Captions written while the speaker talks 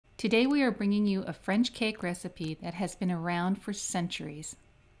Today we are bringing you a French cake recipe that has been around for centuries.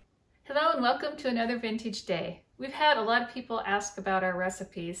 Hello and welcome to another vintage day. We've had a lot of people ask about our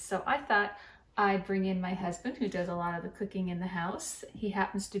recipes, so I thought I'd bring in my husband who does a lot of the cooking in the house. He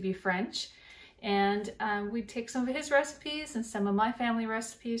happens to be French, and we'd take some of his recipes and some of my family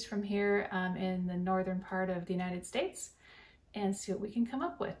recipes from here in the northern part of the United States and see what we can come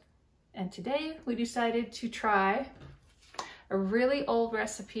up with. And today we decided to try a really old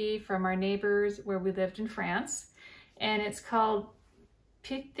recipe from our neighbors where we lived in France, and it's called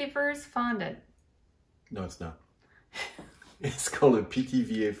Pithiviers Fondant. No, it's not. It's called a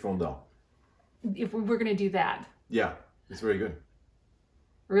Pithiviers Fondant. If we're going to do that. Yeah, it's very good.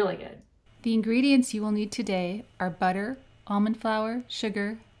 Really good. The ingredients you will need today are butter, almond flour,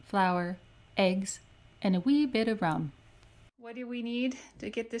 sugar, flour, eggs, and a wee bit of rum. What do we need to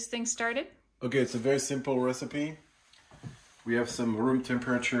get this thing started? Okay, it's a very simple recipe. We have some room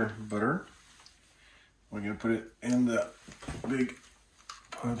temperature butter. We're going to put it in the big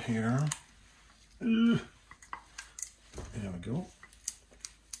pot here. There we go.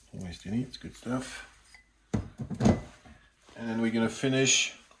 Don't waste any, it's good stuff. And then we're going to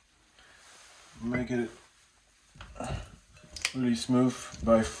finish, make it really smooth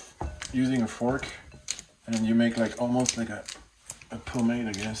by using a fork. And then you make like almost like a pomade,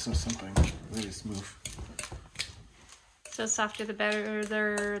 I guess, or something really smooth. So softer the better,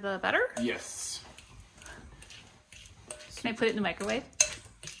 the better? Yes. Can I put it in the microwave?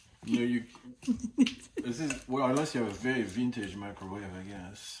 Yeah, you. This is, well, unless you have a very vintage microwave, I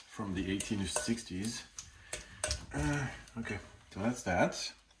guess, from the 1860s. Okay, so that's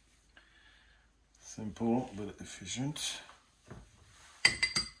that. Simple but efficient.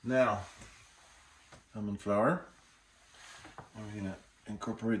 Now, almond flour. I'm gonna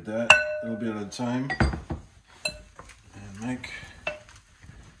incorporate that a little bit at a time. And make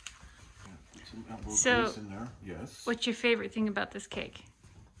some apple juice in there. Yes. What's your favorite thing about this cake?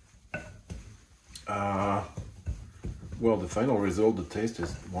 Well, the final result, the taste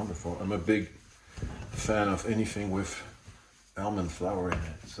is wonderful. I'm a big fan of anything with almond flour in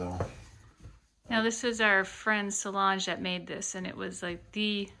it. So now this is our friend Solange that made this, and it was like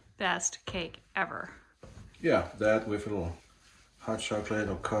the best cake ever. Yeah, that with a little hot chocolate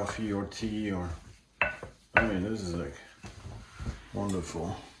or coffee or tea, or I mean, this is like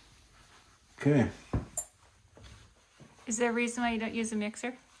wonderful. Okay. Is there a reason why you don't use a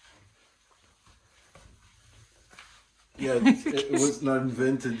mixer? Yeah, it was not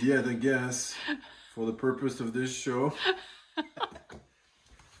invented yet, I guess, for the purpose of this show.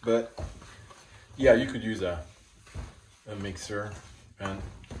 But yeah, you could use a mixer. And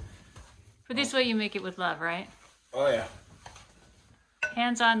but this way you make it with love, right? oh yeah.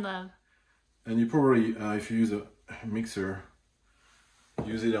 Hands-on love. And you probably, if you use a mixer,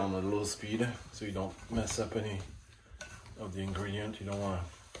 use it on a low speed so you don't mess up any of the ingredient. You don't want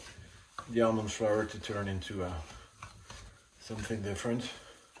the almond flour to turn into something different,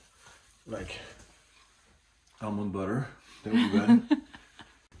 like almond butter. That would be bad.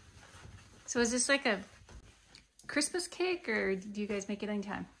 So is this like a Christmas cake, or do you guys make it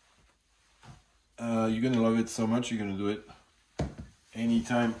anytime? You're gonna love it so much, you're gonna do it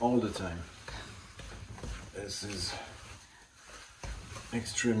anytime, all the time. This is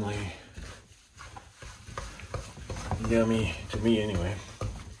extremely yummy to me anyway,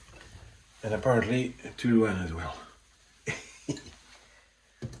 and apparently to Luan as well.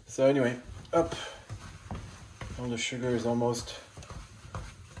 So anyway, up. All the sugar is almost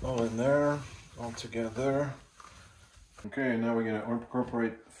all in there, all together. Okay, now we're gonna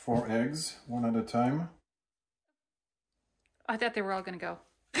incorporate 4 eggs, one at a time. I thought they were all gonna go.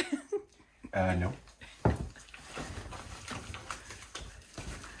 No.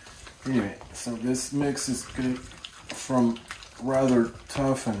 Anyway, so this mix is going from rather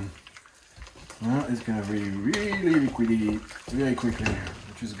tough and it's going to be really liquidy very quickly,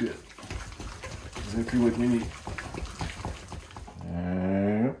 which is good. Exactly what we need.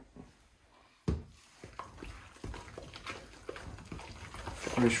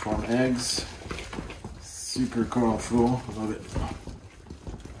 Fresh farm eggs, super colorful, love it.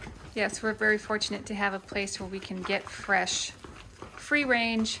 Yes, we're very fortunate to have a place where we can get fresh, free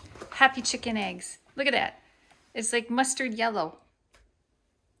range, happy chicken eggs. Look at that. It's like mustard yellow.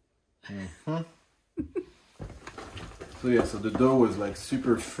 So yeah, so the dough was like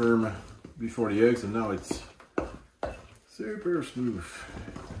super firm before the eggs, and now it's super smooth.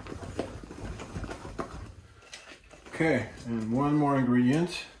 Okay, and one more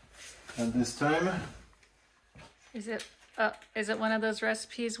ingredient at this time. Is it one of those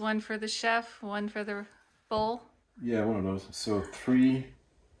recipes, one for the chef, one for the bowl? Yeah, one of those. So 3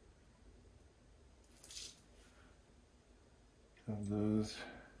 Of those.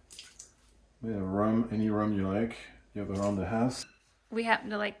 A bit of rum, any rum you like. You have around the house. We happen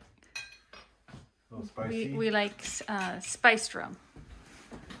to like. A little spicy. We like spiced rum.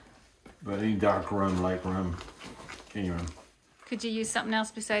 But any dark rum, light rum, any rum. Could you use something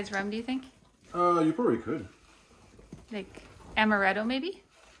else besides rum, do you think? You probably could. Like amaretto, maybe?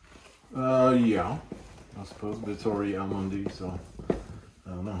 Yeah. I suppose, but it's already almondy, so I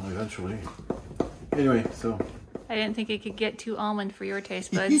don't know, eventually. Anyway, so. I didn't think it could get too almond for your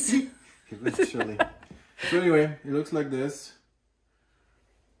taste buds. Eventually. So anyway, it looks like this.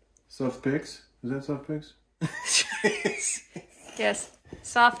 Soft picks. Is that soft picks? Yes.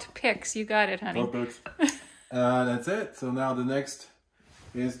 Soft picks. You got it, honey. Soft picks. That's it. So now the next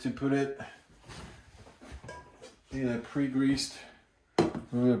is to put it in a pre-greased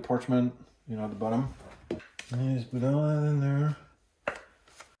parchment, you know, at the bottom. And just put all that in there.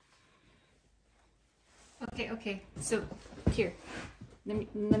 Okay. So here, let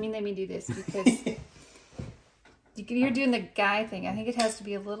me do this because you're doing the guy thing. I think it has to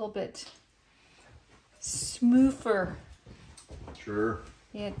be a little bit smoother. Sure.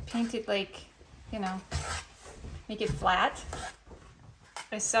 Yeah, paint it like, you know, make it flat.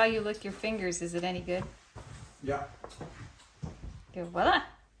 I saw you lick your fingers. Is it any good? Yeah. Go voila.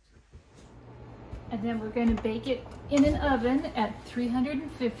 And then we're going to bake it in an oven at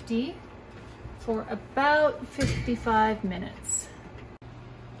 350 for about 55 minutes.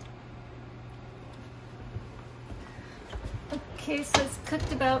 Okay, so it's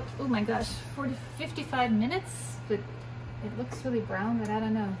cooked about, oh my gosh, 55 minutes, but it looks really brown, but I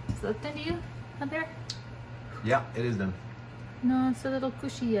don't know. Does it look done to you out there? Yeah, it is done. No, it's a little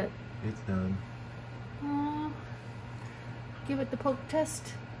cushy yet. It's done. Give it the poke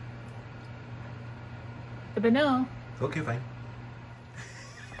test. But no. Okay, fine.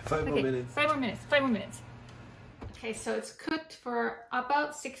 5 more minutes. 5 more minutes. 5 more minutes. Okay, so it's cooked for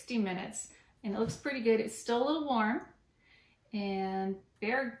about 60 minutes, and it looks pretty good. It's still a little warm, and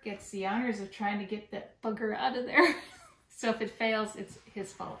Bear gets the honors of trying to get that bugger out of there. So if it fails, it's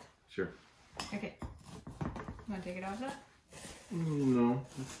his fault. Sure. Okay. You want to take it off that? No,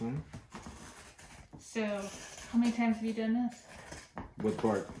 that's fine. So, how many times have you done this? What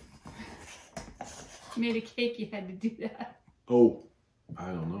part? You made a cake, you had to do that. Oh, I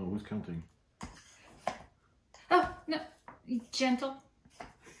don't know. Who's counting? Oh, no. Gentle.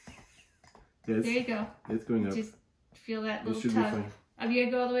 Yes. There you go. It's going up. Just feel that little should tug. be fine. Oh, you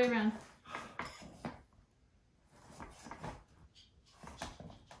gotta go all the way around.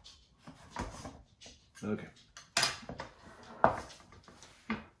 Okay.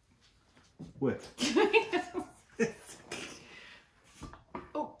 What?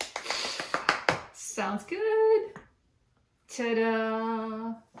 Oh, sounds good.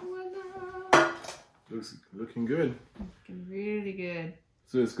 Ta-da! Voila! Looking good. Looking really good.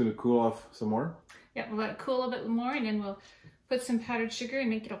 So it's gonna cool off some more? Yeah, we'll let it cool a bit more, and then we'll put some powdered sugar and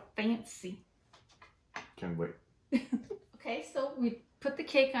make it all fancy. Can't wait. Okay, so we put the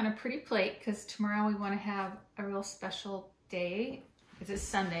cake on a pretty plate because tomorrow we want to have a real special day. It's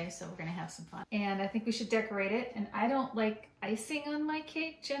Sunday, so we're gonna have some fun. And I think we should decorate it. And I don't like icing on my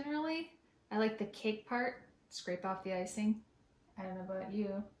cake generally. I like the cake part, scrape off the icing. I don't know about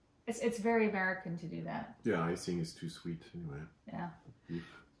you. It's very American to do that. Yeah, icing is too sweet anyway. Yeah. Oof.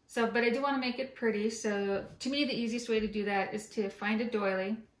 So, but I do want to make it pretty. So to me, the easiest way to do that is to find a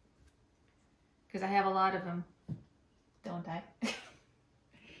doily, because I have a lot of them, don't I?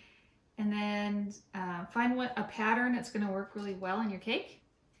 And then find a pattern that's going to work really well on your cake.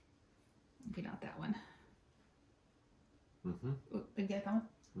 Maybe not that one. Mm-hmm. Ooh, did you get that one?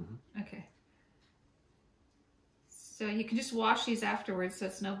 Mm-hmm. Okay. So you can just wash these afterwards, so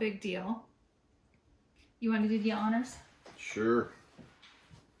it's no big deal. You want to do the honors? Sure.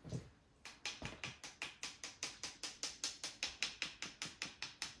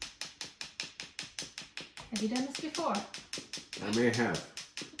 Have you done this before? I may have.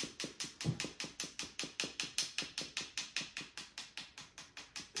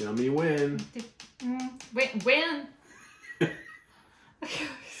 Tell me when. Wait, when?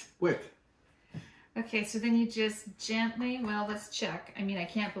 What? Okay, so then you just gently, well, let's check. I mean, I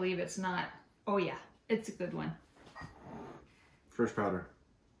can't believe it's not. Oh yeah, it's a good one. Fresh powder.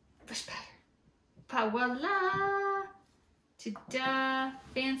 Fresh powder. Voila! Ta-da!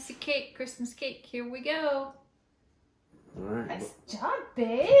 Fancy cake, Christmas cake. Here we go. All right. Nice job,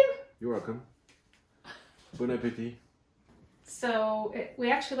 babe. You're welcome. Bon appetit. So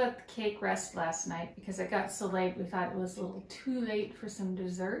we actually let the cake rest last night because it got so late. We thought it was a little too late for some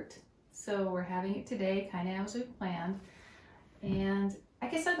dessert. So we're having it today, kind of as we planned. And I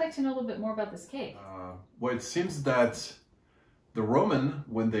guess I'd like to know a little bit more about this cake. Well, it seems that the Roman,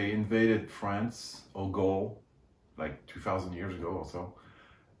 when they invaded France or Gaul, like 2,000 years ago or so,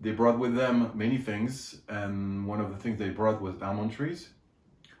 they brought with them many things, and one of the things they brought was almond trees.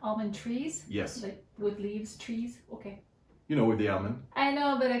 Almond trees? Yes. Like with leaves, trees? Okay. You know, with the almond. I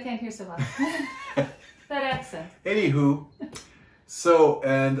know, but I can't hear so well. That accent. Anywho, so,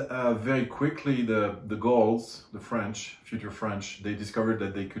 and very quickly the Gauls, the French, future French, they discovered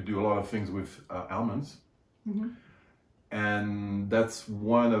that they could do a lot of things with almonds. Mm-hmm. And that's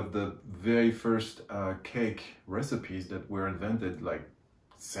one of the very first cake recipes that were invented like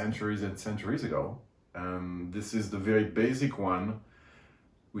centuries and centuries ago. This is the very basic one,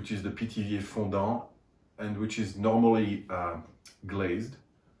 which is the Pithiviers Fondant, and which is normally glazed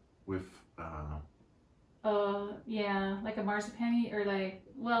with... yeah, like a marzipan or like,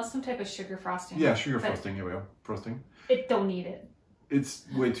 well, some type of sugar frosting. Yeah, sugar frosting, here we go, frosting. It don't need it. It's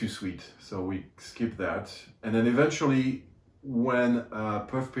way too sweet, so we skip that. And then eventually, when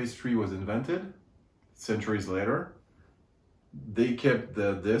puff pastry was invented, centuries later, they kept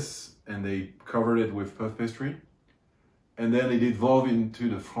this and they covered it with puff pastry. And then it evolved into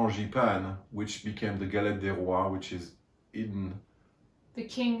the frangipane, which became the galette des rois, which is eaten... The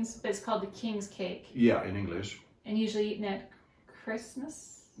king's, but it's called the king's cake. Yeah, in English. And usually eaten at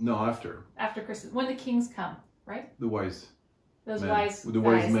Christmas? No, after. After Christmas. When the kings come, right? The wise. Those men. wise The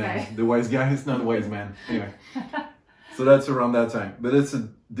wise guys, men. right? The wise guys, not the wise man. Anyway. So that's around that time. But it's a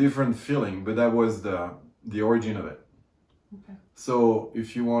different feeling, but that was the origin of it. Okay. So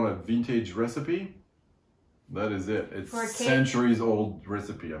if you want a vintage recipe, that is it. It's a centuries old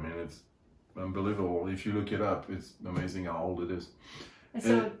recipe. I mean, it's unbelievable. If you look it up, it's amazing how old it is.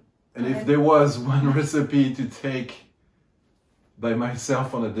 And if there was one recipe to take by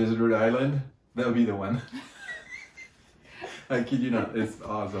myself on a desert island, that would be the one. I kid you not, it's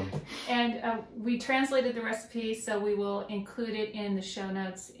awesome. And we translated the recipe, so we will include it in the show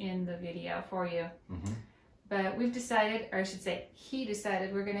notes in the video for you. Mm-hmm. But we've decided, or I should say, he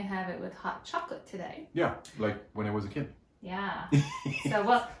decided we're going to have it with hot chocolate today. Yeah, like when I was a kid. Yeah. So,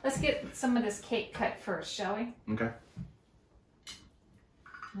 well, let's get some of this cake cut first, shall we? Okay.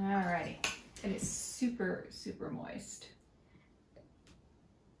 Alrighty. And it's super, super moist.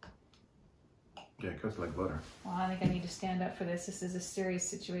 Yeah, it cuts like butter. Well, I think I need to stand up for this. This is a serious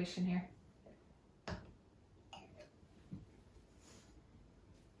situation here.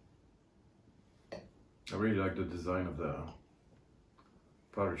 I really like the design of the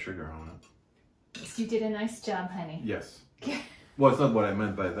powdered sugar on it. You did a nice job, honey. Yes. Well, it's not what I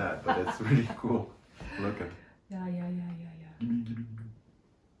meant by that, but it's really cool looking. Yeah.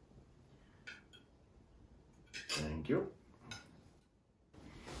 Thank you.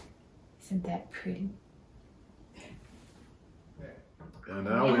 Isn't that pretty? And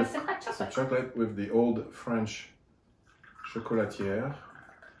now we have some chocolate with the old French chocolatière.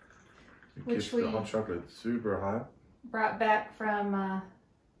 It keeps the hot chocolate super hot. Brought back from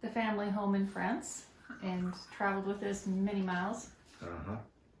the family home in France and traveled with us many miles. Uh-huh.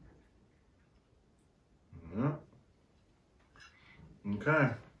 Mm-hmm.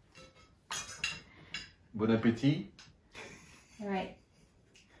 Okay. Bon appétit. All right.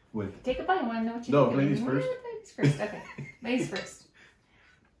 With take a bite. I want to know what you do. No, ladies first. Ladies first. Okay. Ladies first.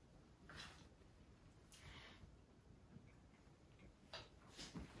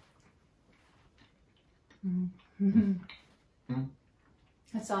 Mm-hmm. Mm.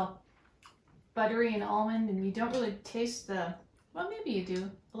 It's all buttery and almond, and you don't really taste the. Well, maybe you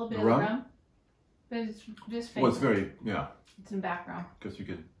do a little bit of the rum, but it's just faint. Well, it's very It's in the background. Because you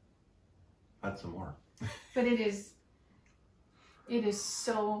could add some more. But it is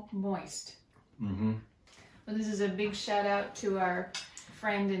so moist. Mm-hmm. Well, this is a big shout out to our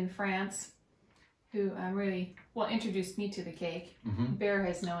friend in France who really, introduced me to the cake. Mm-hmm. Bear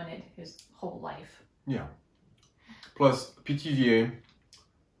has known it his whole life. Yeah. Plus, Pithiviers,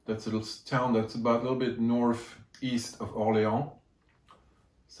 that's a little town that's about a little bit northeast of Orléans,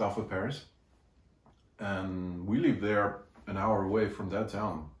 south of Paris. And we lived there an hour away from that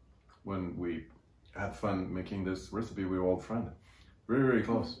town when we had fun making this recipe with our old friend. Very, very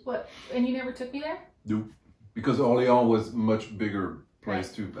close. What? And you never took me there? No. Because Orléans was a much bigger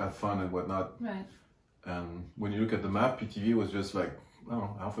place to have fun and whatnot. Right. And when you look at the map, Pithiviers was just like,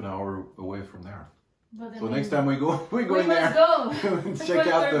 half an hour away from there. Well, so next time we go, we're going there. Let's go. check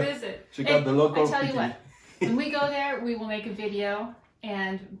out the local. I tell you what, when we go there, we will make a video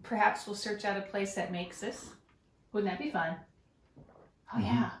and perhaps we'll search out a place that makes this. Wouldn't that be fun? Oh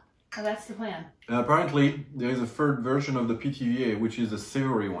yeah. Oh, that's the plan. Apparently, there is a third version of the Pithiviers, which is a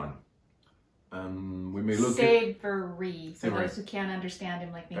savory one. And we may look savory. For those who can't understand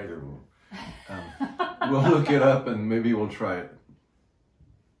him like me. We'll look it up and maybe we'll try it.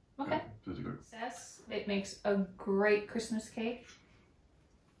 Okay. Ja, super. It makes a great Christmas cake.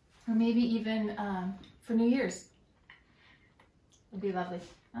 Or maybe even for New Year's. It'd be lovely.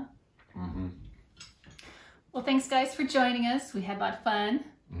 Huh? Mm-hmm. Well, thanks guys for joining us. We had a lot of fun,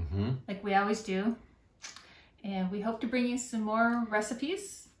 like we always do. And we hope to bring you some more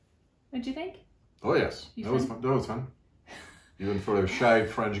recipes. What'd you think? Oh yes, that was fun. That was fun. Even for the shy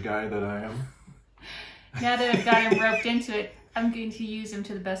French guy that I am. Now that I've got him roped into it, I'm going to use him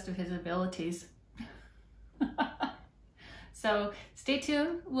to the best of his abilities. So stay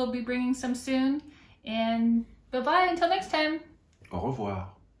tuned. We'll be bringing some soon. And bye-bye until next time. Au revoir.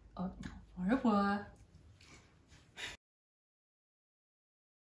 Au revoir.